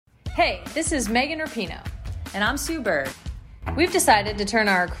Hey, this is Megan Rapinoe. And I'm Sue Bird. We've decided to turn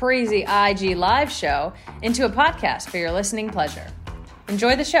our crazy IG live show into a podcast for your listening pleasure.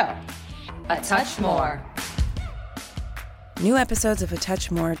 Enjoy the show. A Touch More. New episodes of A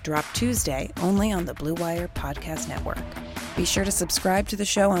Touch More drop Tuesday only on the Blue Wire Podcast Network. Be sure to subscribe to the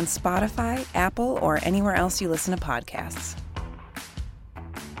show on Spotify, Apple, or anywhere else you listen to podcasts.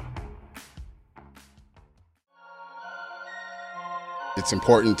 It's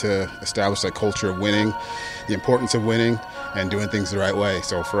important to establish that culture of winning, the importance of winning, and doing things the right way.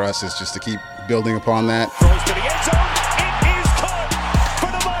 So for us, it's just to keep building upon that. Throws to the end zone. It is caught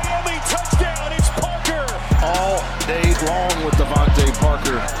for the Miami touchdown. It's Parker. All day long with Devontae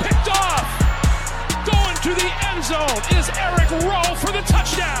Parker. Picked off. Going to the end zone is Eric Rowe for the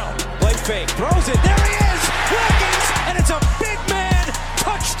touchdown. Play fake. Throws it. There he is. Wiggins. And it's a big man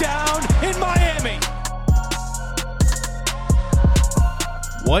touchdown in Miami.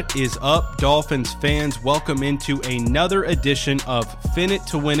 What is up, Dolphins fans? Welcome into another edition of Fin It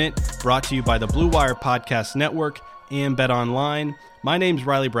to Win It, brought to you by the Blue Wire Podcast Network and Bet Online. My name's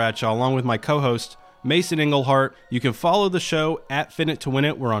Riley Bradshaw, along with my co-host, Mason Englehart. You can follow the show at Fin It to Win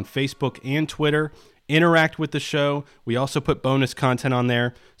It. We're on Facebook and Twitter. Interact with the show. We also put bonus content on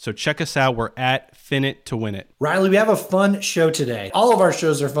there, so check us out. We're at Fin It to Win It. Riley, we have a fun show today. All of our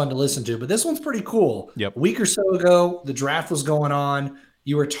shows are fun to listen to, but this one's pretty cool. Yep. A week or so ago, the draft was going on.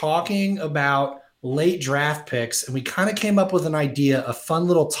 You were talking about late draft picks, and we kind of came up with an idea, a fun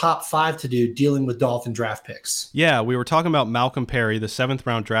little top 5 to do dealing with Dolphin draft picks. Yeah, we were talking about Malcolm Perry, the 7th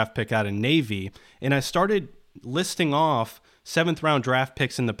round draft pick out of Navy, and I started listing off 7th round draft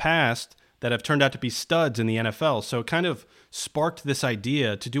picks in the past that have turned out to be studs in the NFL. So it kind of sparked this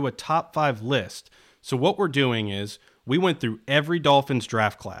idea to do a top 5 list. So what we're doing is we went through every Dolphins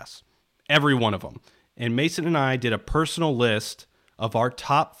draft class, every one of them, and Mason and I did a personal list of our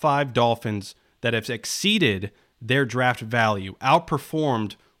top 5 Dolphins that have exceeded their draft value,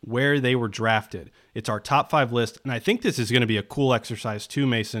 outperformed where they were drafted. It's our top 5 list, and I think this is going to be a cool exercise too,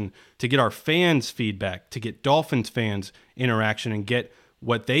 Mason, to get our fans' feedback, to get Dolphins fans' interaction, and get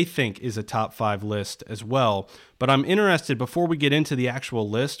what they think is a top 5 list as well. But I'm interested, before we get into the actual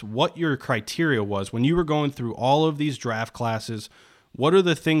list, what your criteria was when you were going through all of these draft classes. What are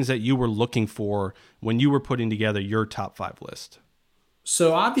the things that you were looking for when you were putting together your top 5 list?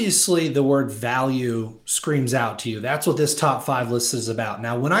 So obviously the word value screams out to you. That's what this top 5 list is about.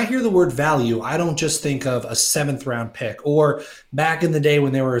 Now, when I hear the word value, I don't just think of a 7th round pick, or back in the day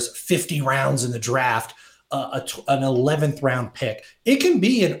when there was 50 rounds in the draft, an 11th round pick. It can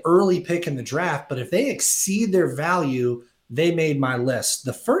be an early pick in the draft, but if they exceed their value, they made my list.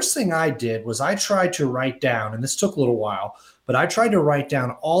 The first thing I did was I tried to write down, and this took a little while, but I tried to write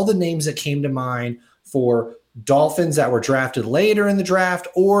down all the names that came to mind for Dolphins that were drafted later in the draft,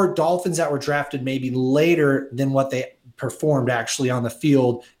 or Dolphins that were drafted maybe later than what they performed actually on the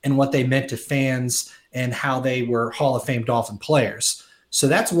field and what they meant to fans and how they were Hall of Fame Dolphin players. So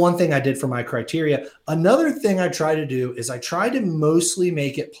that's one thing I did for my criteria. Another thing I try to do is I try to mostly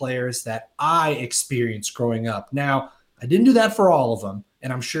make it players that I experienced growing up. Now, I didn't do that for all of them,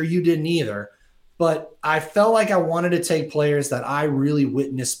 and I'm sure you didn't either. But I felt like I wanted to take players that I really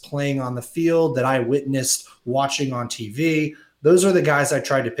witnessed playing on the field, that I witnessed watching on TV. Those are the guys I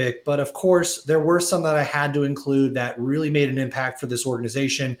tried to pick. But of course, there were some that I had to include that really made an impact for this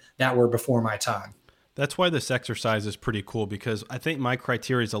organization that were before my time. That's why this exercise is pretty cool, because I think my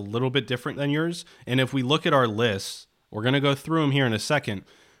criteria is a little bit different than yours. And if we look at our lists, we're going to go through them here in a second.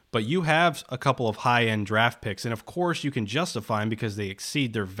 But you have a couple of high-end draft picks. And of course, you can justify them because they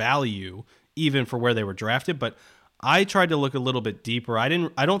exceed their value even for where they were drafted. But I tried to look a little bit deeper.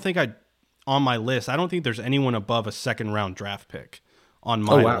 On my list, I don't think there's anyone above a 2nd round draft pick on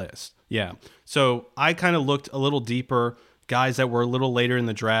my list. Yeah. So I kind of looked a little deeper, guys that were a little later in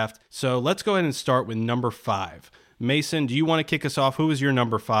the draft. So let's go ahead and start with number 5. Mason, do you want to kick us off? Who is your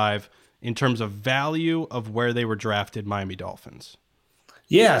number 5 in terms of value of where they were drafted, Miami Dolphins?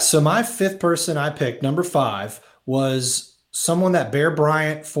 Yeah. So my 5th person I picked, number 5, was someone that Bear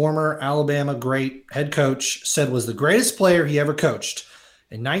Bryant, former Alabama great head coach, said was the greatest player he ever coached.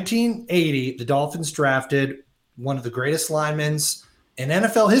 In 1980, the Dolphins drafted one of the greatest linemen in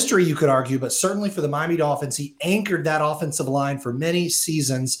NFL history, you could argue, but certainly for the Miami Dolphins, he anchored that offensive line for many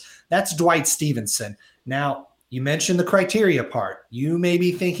seasons. That's Dwight Stevenson. Now, you mentioned the criteria part. You may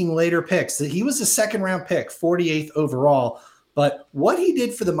be thinking later picks. He was a 2nd round pick, 48th overall. But what he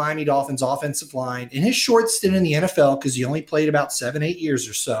did for the Miami Dolphins offensive line in his short stint in the NFL, because he only played about 7-8 years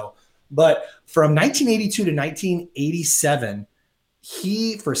or so, but from 1982 to 1987,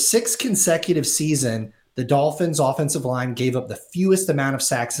 he, for 6 consecutive seasons, the Dolphins' offensive line gave up the fewest amount of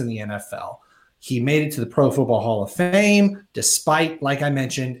sacks in the NFL. He made it to the Pro Football Hall of Fame, despite, like I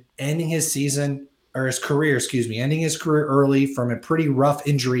mentioned, ending his career early from a pretty rough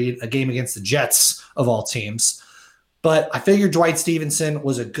injury, a game against the Jets of all teams. But I figured Dwight Stevenson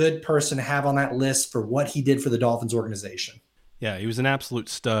was a good person to have on that list for what he did for the Dolphins organization. Yeah, he was an absolute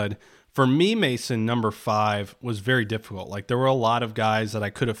stud. For me, Mason, number 5 was very difficult. Like, there were a lot of guys that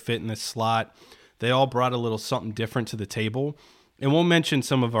I could have fit in this slot. They all brought a little something different to the table. And we'll mention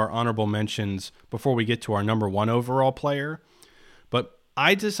some of our honorable mentions before we get to our number 1 overall player. But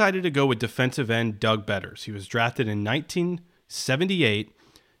I decided to go with defensive end Doug Betters. He was drafted in 1978,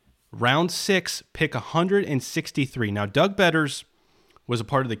 round 6, pick 163. Now, Doug Betters was a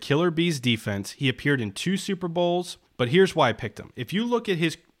part of the Killer Bees defense. He appeared in 2 Super Bowls, but here's why I picked him. If you look at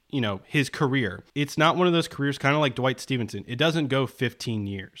his career, it's not one of those careers kind of like Dwight Stevenson. It doesn't go 15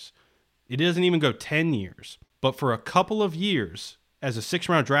 years. It doesn't even go 10 years. But for a couple of years, as a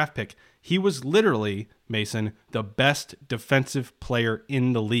 6th-round draft pick, he was literally, Mason, the best defensive player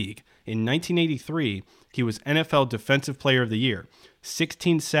in the league. In 1983, he was NFL Defensive Player of the Year.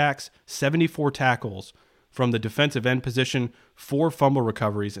 16 sacks, 74 tackles from the defensive end position, 4 fumble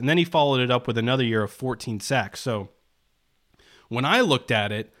recoveries, and then he followed it up with another year of 14 sacks. So when I looked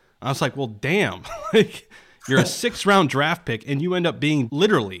at it, I was like, well, damn. You're a 6th-round draft pick, and you end up being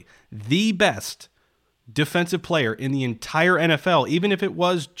literally the best defensive player in the entire NFL, even if it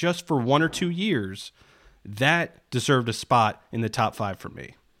was just for 1 or 2 years. That deserved a spot in the top 5 for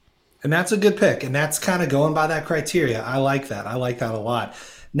me. And that's a good pick. And that's kind of going by that criteria. I like that. I like that a lot.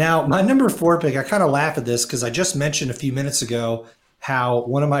 Now, my number 4 pick, I kind of laugh at this because I just mentioned a few minutes ago how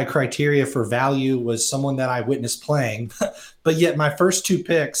one of my criteria for value was someone that I witnessed playing. But yet my first 2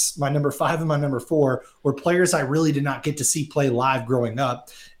 picks, my number 5 and my number 4, were players I really did not get to see play live growing up.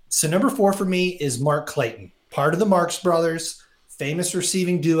 So number 4 for me is Mark Clayton, part of the Marx Brothers, famous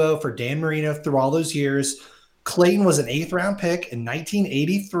receiving duo for Dan Marino through all those years. Clayton was an 8th-round pick in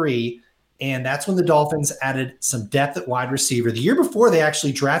 1983, and that's when the Dolphins added some depth at wide receiver. The year before, they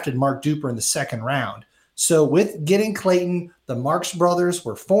actually drafted Mark Duper in the 2nd round. So with getting Clayton, the Marx Brothers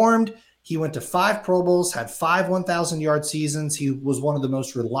were formed. He went to 5 Pro Bowls, had 5 1,000-yard seasons. He was one of the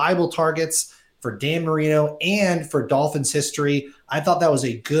most reliable targets for Dan Marino and for Dolphins history. I thought that was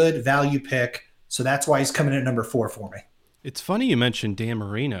a good value pick, so that's why he's coming in at number 4 for me. It's funny you mentioned Dan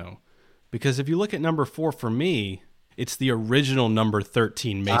Marino, because if you look at number 4 for me, it's the original number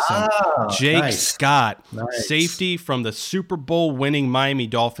 13, Mason. Jake Scott, safety from the Super Bowl winning Miami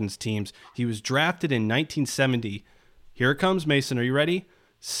Dolphins teams. He was drafted in 1970. Here it comes, Mason. Are you ready?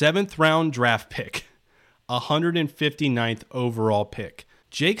 7th-round draft pick, 159th overall pick.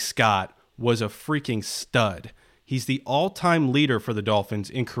 Jake Scott was a freaking stud. He's the all-time leader for the Dolphins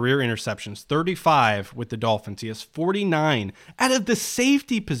in career interceptions, 35 with the Dolphins. He has 49 out of the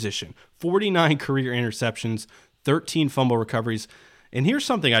safety position, 49 career interceptions, 13 fumble recoveries. And here's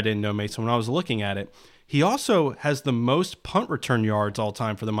something I didn't know, Mason, when I was looking at it. He also has the most punt return yards all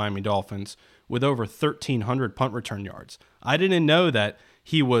time for the Miami Dolphins with over 1,300 punt return yards. I didn't know that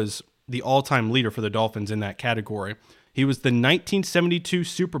he was the all-time leader for the Dolphins in that category. He was the 1972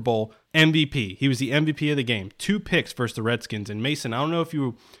 Super Bowl MVP. He was the MVP of the game. 2 picks versus the Redskins. And Mason, I don't know if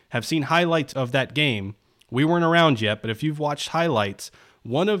you have seen highlights of that game. We weren't around yet, but if you've watched highlights,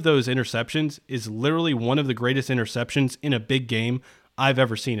 one of those interceptions is literally one of the greatest interceptions in a big game I've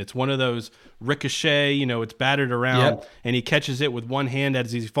ever seen. It's one of those ricochet, it's battered around, and he catches it with one hand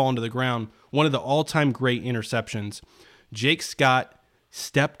as he's falling to the ground. One of the all-time great interceptions. Jake Scott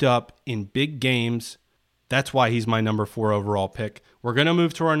stepped up in big games. That's why he's my number 4 overall pick. We're going to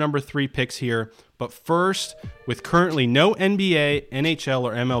move to our number 3 picks here. But first, with currently no NBA, NHL,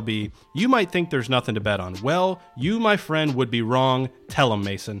 or MLB, you might think there's nothing to bet on. Well, you, my friend, would be wrong. Tell him,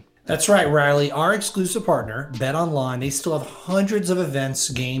 Mason. That's right, Riley. Our exclusive partner, BetOnline, they still have hundreds of events,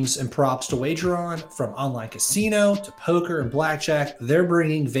 games, and props to wager on, from online casino to poker and blackjack. They're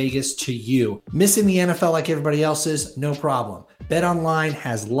bringing Vegas to you. Missing the NFL like everybody else is? No problem. BetOnline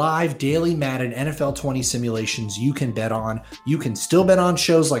has live daily Madden NFL 20 simulations you can bet on. You can still bet on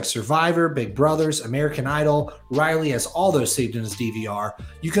shows like Survivor, Big Brothers, American Idol. Riley has all those saved in his DVR.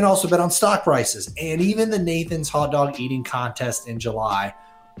 You can also bet on stock prices and even the Nathan's hot dog eating contest in July.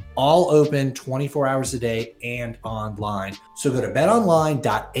 All open 24 hours a day and online. So go to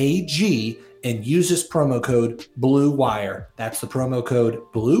betonline.ag and use this promo code BLUEWIRE. That's the promo code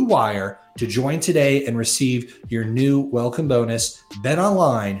BLUEWIRE to join today and receive your new welcome bonus.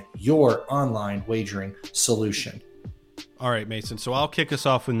 BetOnline, your online wagering solution. All right, Mason. So I'll kick us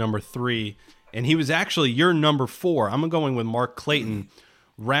off with number 3, and he was actually your number 4. I'm going with Mark Clayton.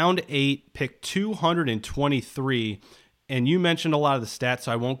 Round 8, pick 223. And you mentioned a lot of the stats,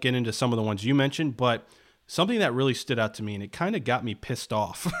 so I won't get into some of the ones you mentioned, but something that really stood out to me, and it kind of got me pissed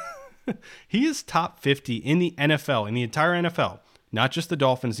off. He is top 50 in the NFL, in the entire NFL, not just the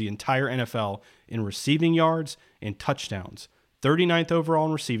Dolphins, the entire NFL, in receiving yards and touchdowns. 39th overall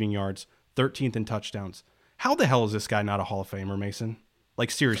in receiving yards, 13th in touchdowns. How the hell is this guy not a Hall of Famer, Mason?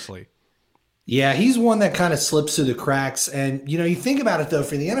 Like, seriously. Yeah, he's one that kind of slips through the cracks. And, you think about it, though,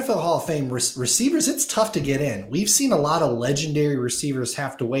 for the NFL Hall of Fame, receivers, it's tough to get in. We've seen a lot of legendary receivers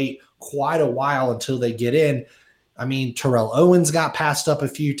have to wait quite a while until they get in. I mean, Terrell Owens got passed up a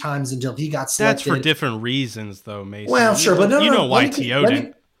few times until he got selected. That's for different reasons, though, Mason. Well, sure, but you know why T.O.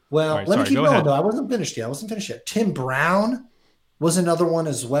 didn't. Let me keep going, though. I wasn't finished yet. Tim Brown was another one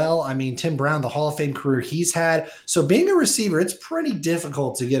as well. I mean, Tim Brown, the Hall of Fame career he's had. So being a receiver, it's pretty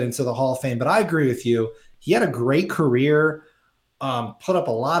difficult to get into the Hall of Fame. But I agree with you. He had a great career, put up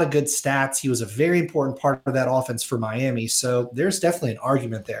a lot of good stats. He was a very important part of that offense for Miami. So there's definitely an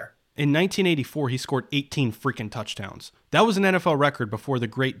argument there. In 1984, he scored 18 freaking touchdowns. That was an NFL record before the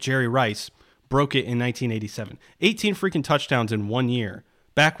great Jerry Rice broke it in 1987. 18 freaking touchdowns in 1 year,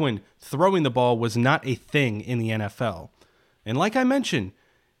 back when throwing the ball was not a thing in the NFL. And like I mentioned,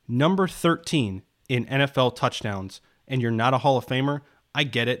 number 13 in NFL touchdowns, and you're not a Hall of Famer, I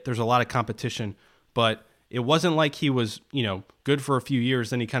get it. There's a lot of competition, but it wasn't like he was, good for a few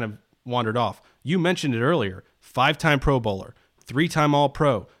years, then he kind of wandered off. You mentioned it earlier, 5-time Pro Bowler, 3-time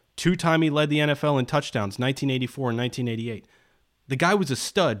All-Pro, 2-time he led the NFL in touchdowns, 1984 and 1988. The guy was a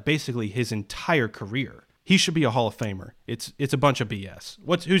stud basically his entire career. He should be a Hall of Famer. It's a bunch of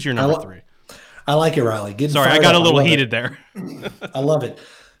BS. Who's your number 3? I like it, Riley. Sorry, I got a little heated there. I love it.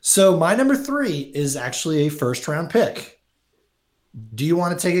 So my number 3 is actually a first-round pick. Do you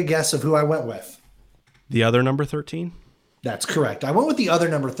want to take a guess of who I went with? The other number 13? That's correct. I went with the other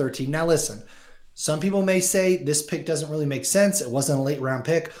number 13. Now listen, some people may say this pick doesn't really make sense. It wasn't a late-round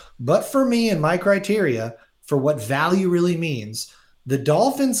pick. But for me and my criteria for what value really means, the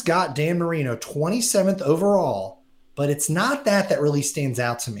Dolphins got Dan Marino 27th overall, but it's not that really stands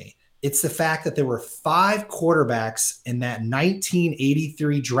out to me. It's the fact that there were 5 quarterbacks in that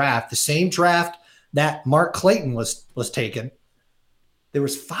 1983 draft, the same draft that Mark Clayton was taken. There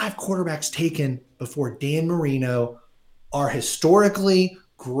was 5 quarterbacks taken before Dan Marino, our historically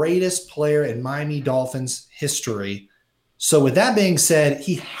greatest player in Miami Dolphins history. So with that being said,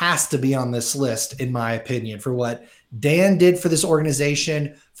 he has to be on this list, in my opinion, for what Dan did for this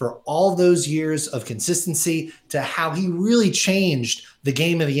organization, for all those years of consistency, to how he really changed the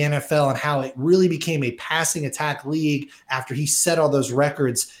game of the NFL and how it really became a passing attack league after he set all those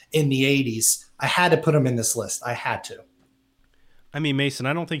records in the 80s. I had to put him in this list. I had to. I mean, Mason,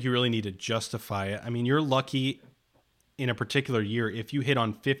 I don't think you really need to justify it. I mean, you're lucky in a particular year if you hit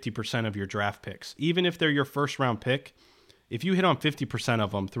on 50% of your draft picks. Even if they're your first round pick, if you hit on 50%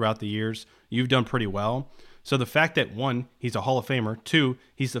 of them throughout the years, you've done pretty well. So the fact that, 1, he's a Hall of Famer, 2,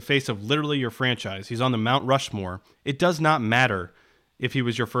 he's the face of literally your franchise, he's on the Mount Rushmore, it does not matter if he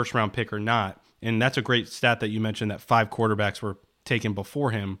was your first round pick or not. And that's a great stat that you mentioned, that 5 quarterbacks were taken before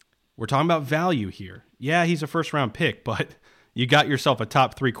him. We're talking about value here. Yeah, he's a first round pick, but you got yourself a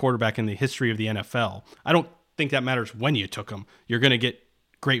top 3 quarterback in the history of the NFL. I don't think that matters when you took him. You're going to get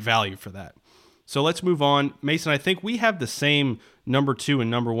great value for that. So let's move on. Mason, I think we have the same number 2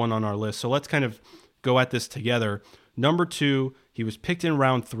 and number 1 on our list. So let's kind of go at this together. Number 2, he was picked in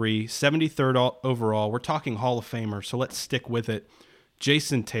round 3, 73rd overall. We're talking Hall of Famer, so let's stick with it.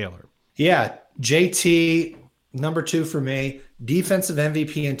 Jason Taylor. Yeah, JT, number 2 for me. Defensive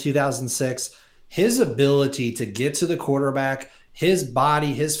MVP in 2006. His ability to get to the quarterback, his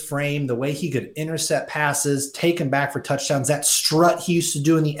body, his frame, the way he could intercept passes, take him back for touchdowns, that strut he used to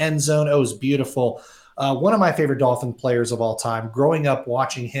do in the end zone, it was beautiful. One of my favorite Dolphin players of all time. Growing up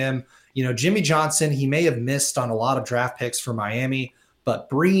watching him, Jimmy Johnson, he may have missed on a lot of draft picks for Miami, but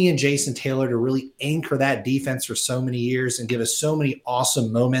bringing in Jason Taylor to really anchor that defense for so many years and give us so many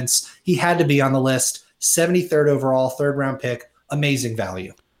awesome moments, he had to be on the list. 73rd overall, 3rd round pick, amazing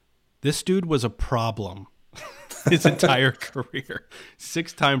value. This dude was a problem his entire career.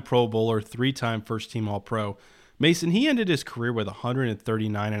 6-time Pro Bowler, 3-time first-team All-Pro. Mason, he ended his career with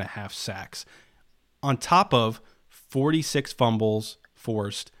 139.5 sacks, on top of 46 fumbles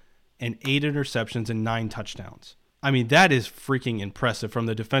forced and 8 interceptions and 9 touchdowns. I mean, that is freaking impressive from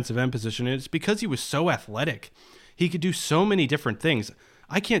the defensive end position, and it's because he was so athletic. He could do so many different things.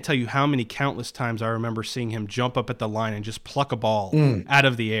 I can't tell you how many countless times I remember seeing him jump up at the line and just pluck a ball out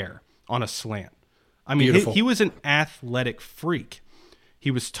of the air on a slant. I mean, he was an athletic freak.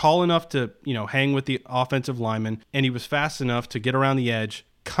 He was tall enough to, hang with the offensive lineman, and he was fast enough to get around the edge,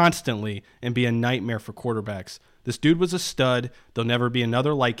 constantly and be a nightmare for quarterbacks. This dude was a stud. There'll never be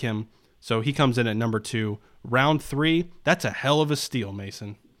another like him. So he comes in at number 2. Round 3, that's a hell of a steal,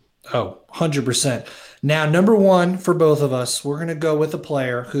 Mason. Oh, 100%. Now, number 1 for both of us, we're going to go with a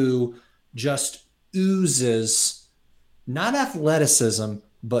player who just oozes not athleticism,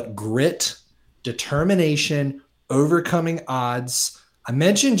 but grit, determination, overcoming odds. I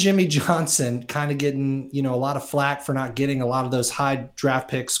mentioned Jimmy Johnson kind of getting, a lot of flack for not getting a lot of those high draft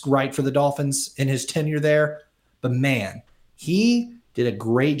picks right for the Dolphins in his tenure there. But man, he did a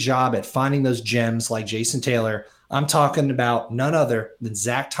great job at finding those gems like Jason Taylor. I'm talking about none other than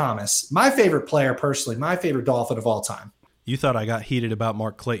Zach Thomas, my favorite player personally, my favorite Dolphin of all time. You thought I got heated about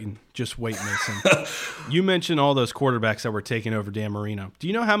Mark Clayton. Just wait, Mason. You mentioned all those quarterbacks that were taken over Dan Marino. Do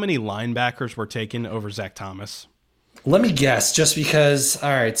you know how many linebackers were taken over Zach Thomas? Let me guess, just because. All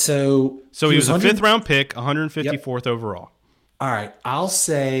right, so he was a 5th round pick, 154th overall. All right, I'll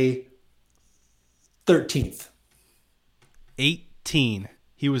say 13th. 18.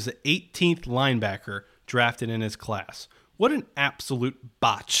 He was the 18th linebacker drafted in his class. What an absolute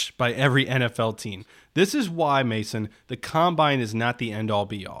botch by every NFL team. This is why, Mason, the combine is not the end-all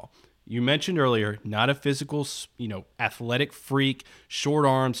be-all. You mentioned earlier, not a physical, athletic freak, short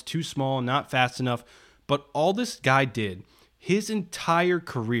arms, too small, not fast enough. But all this guy did, his entire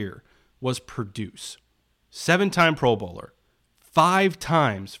career, was produce. 7-time Pro Bowler, 5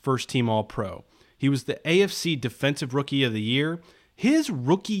 times first-team All-Pro. He was the AFC Defensive Rookie of the Year. His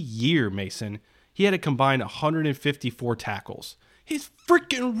rookie year, Mason, he had a combined 154 tackles. His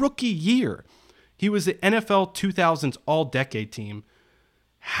freaking rookie year. He was the NFL 2000s All-Decade Team.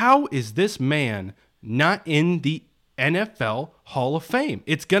 How is this man not in the NFL Hall of Fame?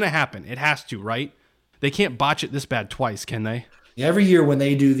 It's going to happen. It has to, right? They can't botch it this bad twice, can they? Every year when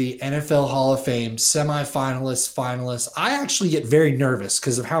they do the NFL Hall of Fame semifinalists, finalists, I actually get very nervous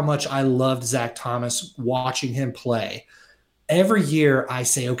because of how much I loved Zach Thomas watching him play. Every year I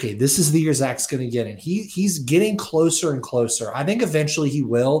say, okay, this is the year Zach's going to get in. He's getting closer and closer. I think eventually he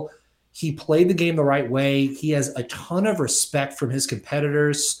will. He played the game the right way. He has a ton of respect from his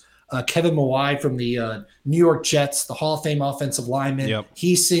competitors. Kevin Mawai from the New York Jets, the Hall of Fame offensive lineman. Yep.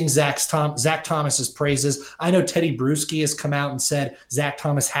 He sings Zach Thomas's praises. I know Teddy Bruschi has come out and said Zach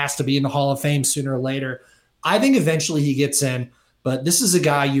Thomas has to be in the Hall of Fame sooner or later. I think eventually he gets in, but this is a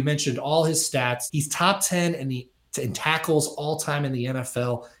guy, you mentioned all his stats. He's top 10 in tackles all time in the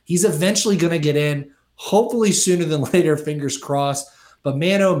NFL. He's eventually going to get in, hopefully sooner than later, fingers crossed. But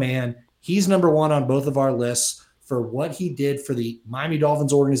man, oh man, he's number 1 on both of our lists for what he did for the Miami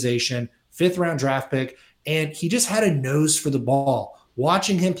Dolphins organization, 5th round draft pick, and he just had a nose for the ball.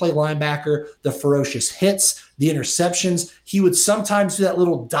 Watching him play linebacker, the ferocious hits, the interceptions, he would sometimes do that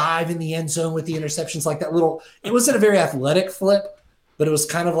little dive in the end zone with the interceptions, like that little, it wasn't a very athletic flip, but it was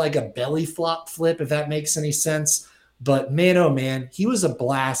kind of like a belly flop flip, if that makes any sense. But man, oh man, he was a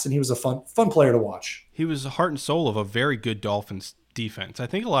blast, and he was a fun player to watch. He was the heart and soul of a very good Dolphins defense. I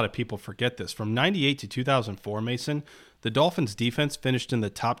think a lot of people forget this. From 98 to 2004, Mason, the Dolphins defense finished in the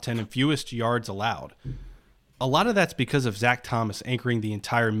top 10 in fewest yards allowed. A lot of that's because of Zach Thomas anchoring the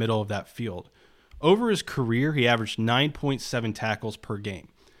entire middle of that field. Over his career, he averaged 9.7 tackles per game.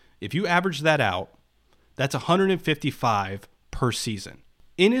 If you average that out, that's 155 per season.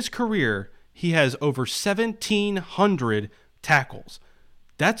 In his career, he has over 1,700 tackles.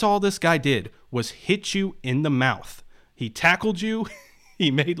 That's all this guy did, was hit you in the mouth. He tackled you.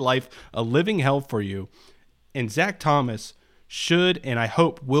 He made life a living hell for you. And Zach Thomas should, and I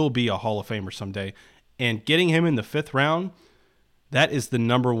hope will, be a Hall of Famer someday. And getting him in the 5th round, that is the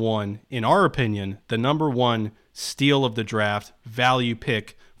number 1, in our opinion, the number 1 steal of the draft, value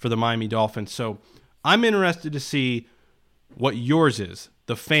pick for the Miami Dolphins. So I'm interested to see what yours is,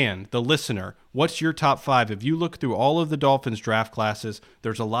 the fan, the listener. What's your top 5? If you look through all of the Dolphins draft classes,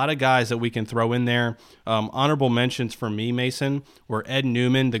 there's a lot of guys that we can throw in there. Honorable mentions for me, Mason, were Ed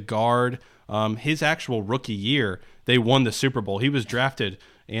Newman, the guard. His actual rookie year, they won the Super Bowl. He was drafted,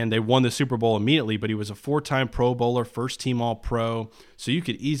 and they won the Super Bowl immediately, but he was a 4-time Pro Bowler, first-team All-Pro, so you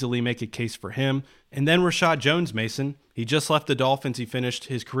could easily make a case for him. And then Rashad Jones, Mason. He just left the Dolphins. He finished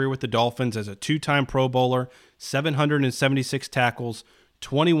his career with the Dolphins as a 2-time Pro Bowler, 776 tackles,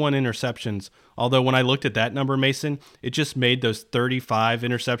 21 interceptions. Although when I looked at that number, Mason, it just made those 35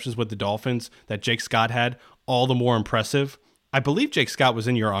 interceptions with the Dolphins that Jake Scott had all the more impressive. I believe Jake Scott was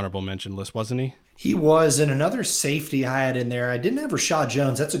in your honorable mention list, wasn't he? He was, and another safety I had in there. I didn't have Rashad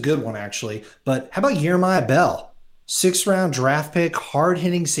Jones. That's a good one, actually. But how about Jeremiah Bell? 6th round draft pick,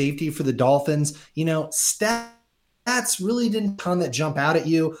 hard-hitting safety for the Dolphins. Stats really didn't come that jump out at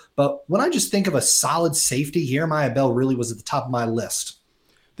you. But when I just think of a solid safety, Jeremiah Bell really was at the top of my list.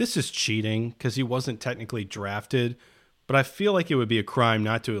 This is cheating because he wasn't technically drafted, but I feel like it would be a crime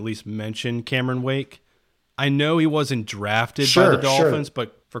not to at least mention Cameron Wake. I know he wasn't drafted by the Dolphins,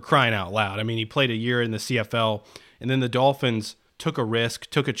 but for crying out loud. I mean, he played a year in the CFL, and then the Dolphins took a risk,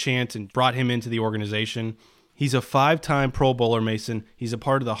 took a chance, and brought him into the organization. He's a 5-time Pro Bowler, Mason. He's a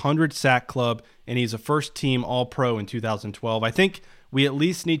part of the 100-sack club, and he's a first-team All-Pro in 2012. I think we at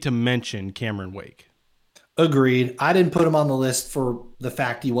least need to mention Cameron Wake. Agreed. I didn't put him on the list for the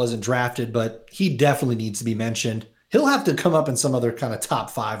fact he wasn't drafted, but he definitely needs to be mentioned. He'll have to come up in some other kind of top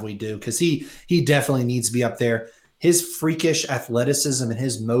 5 we do, because he definitely needs to be up there. His freakish athleticism and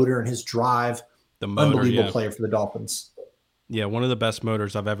his motor and his drive, unbelievable player for the Dolphins. Yeah, one of the best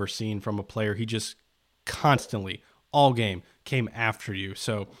motors I've ever seen from a player. He just constantly, all game, came after you.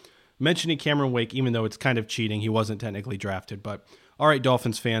 So mentioning Cameron Wake, even though it's kind of cheating, he wasn't technically drafted. But all right,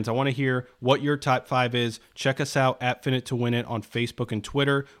 Dolphins fans, I want to hear what your top 5 is. Check us out at Fin It to Win It on Facebook and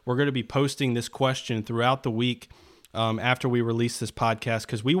Twitter. We're going to be posting this question throughout the week after we release this podcast,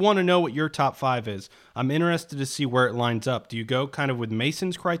 because we want to know what your top 5 is. I'm interested to see where it lines up. Do you go kind of with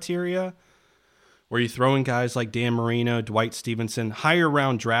Mason's criteria, where you throw in guys like Dan Marino, Dwight Stevenson, higher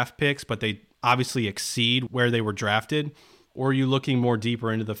round draft picks, but they obviously exceed where they were drafted? Or are you looking more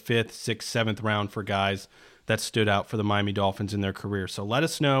deeper into the 5th, 6th, 7th round for guys that stood out for the Miami Dolphins in their career? So let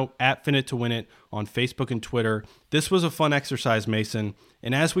us know at Fin It to Win It on Facebook and Twitter. This was a fun exercise, Mason.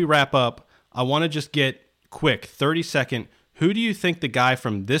 And as we wrap up, I want to just get quick, 30-second, who do you think the guy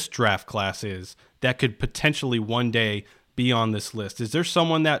from this draft class is that could potentially one day be on this list? Is there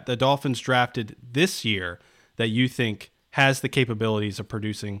someone that the Dolphins drafted this year that you think has the capabilities of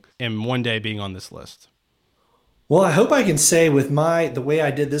producing and one day being on this list? Well, I hope I can say with the way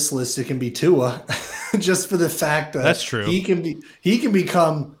I did this list, it can be Tua, just for the fact that that's true. He can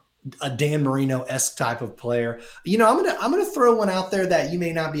become a Dan Marino-esque type of player. You know, I'm gonna throw one out there that you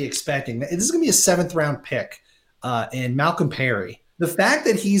may not be expecting. This is gonna be a 7th round pick, in Malcolm Perry. The fact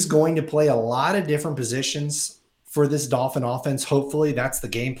that he's going to play a lot of different positions for this Dolphin offense, hopefully that's the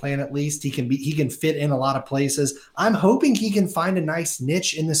game plan. At least he can fit in a lot of places. I'm hoping he can find a nice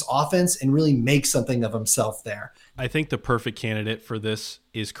niche in this offense and really make something of himself there. I think the perfect candidate for this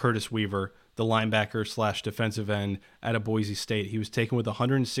is Curtis Weaver, the linebacker / defensive end out of Boise State. He was taken with the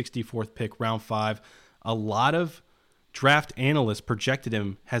 164th pick, round 5. A lot of draft analysts projected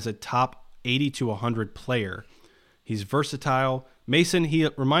him as a top 80 to 100 player. He's versatile. Mason, he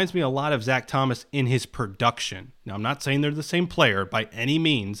reminds me a lot of Zach Thomas in his production. Now, I'm not saying they're the same player by any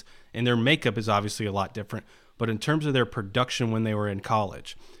means, and their makeup is obviously a lot different, but in terms of their production when they were in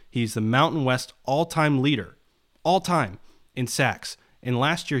college, he's the Mountain West all-time leader, all-time in sacks. And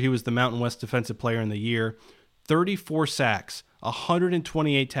last year, he was the Mountain West Defensive Player in the Year, 34 sacks,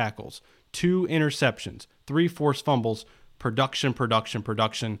 128 tackles, 2 interceptions, 3 forced fumbles,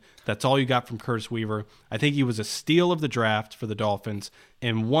 production. That's all you got from Curtis Weaver. I think he was a steal of the draft for the Dolphins,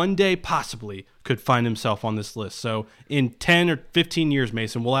 and one day possibly could find himself on this list. So in 10 or 15 years,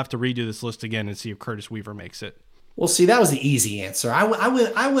 Mason, we'll have to redo this list again and see if Curtis Weaver makes it. Well, see, that was the easy answer. I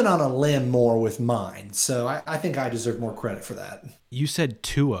went on a limb more with mine, so I think I deserve more credit for that. You said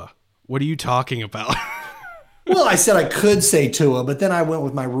Tua. What are you talking about? Well, I said I could say Tua, but then I went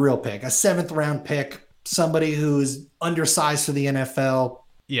with my real pick, a 7th round pick, somebody who's undersized for the NFL.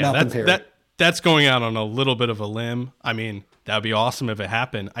 Yeah, that's going out on a little bit of a limb. I mean, that would be awesome if it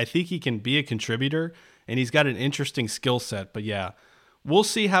happened. I think he can be a contributor, and he's got an interesting skill set. But yeah, we'll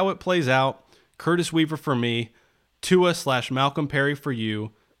see how it plays out. Curtis Weaver for me, Tua / Malcolm Perry for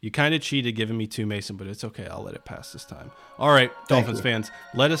you. You kind of cheated giving me 2, Mason, but it's okay. I'll let it pass this time. All right, Dolphins fans,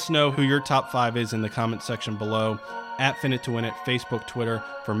 let us know who your top 5 is in the comment section below. At Fin It to Win It, Facebook, Twitter.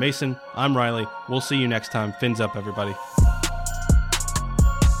 For Mason, I'm Riley. We'll see you next time. Fins up, everybody.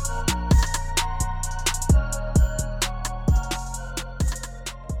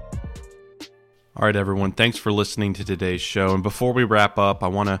 All right, everyone. Thanks for listening to today's show. And before we wrap up, I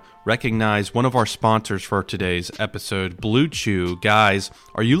want to recognize one of our sponsors for today's episode, Blue Chew. Guys,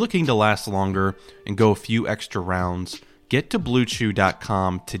 are you looking to last longer and go a few extra rounds? Get to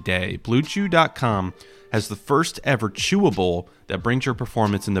BlueChew.com today. BlueChew.com has the first ever chewable that brings your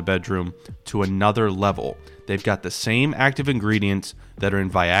performance in the bedroom to another level. They've got the same active ingredients that are in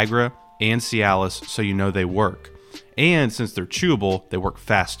Viagra and Cialis, so you know they work. And since they're chewable, they work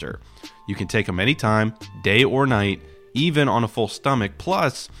faster. You can take them anytime, day or night, even on a full stomach.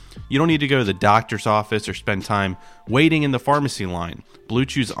 Plus, you don't need to go to the doctor's office or spend time waiting in the pharmacy line. Blue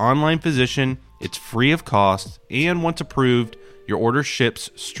Chew's online physician, it's free of cost, and once approved, your order ships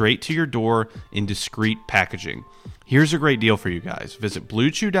straight to your door in discreet packaging. Here's a great deal for you guys. Visit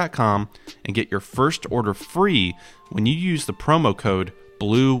BlueChew.com and get your first order free when you use the promo code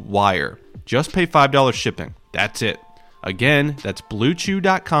Blue Wire. Just pay $5 shipping. That's it. Again, that's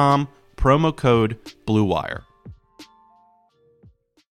BlueChew.com, promo code BlueWire.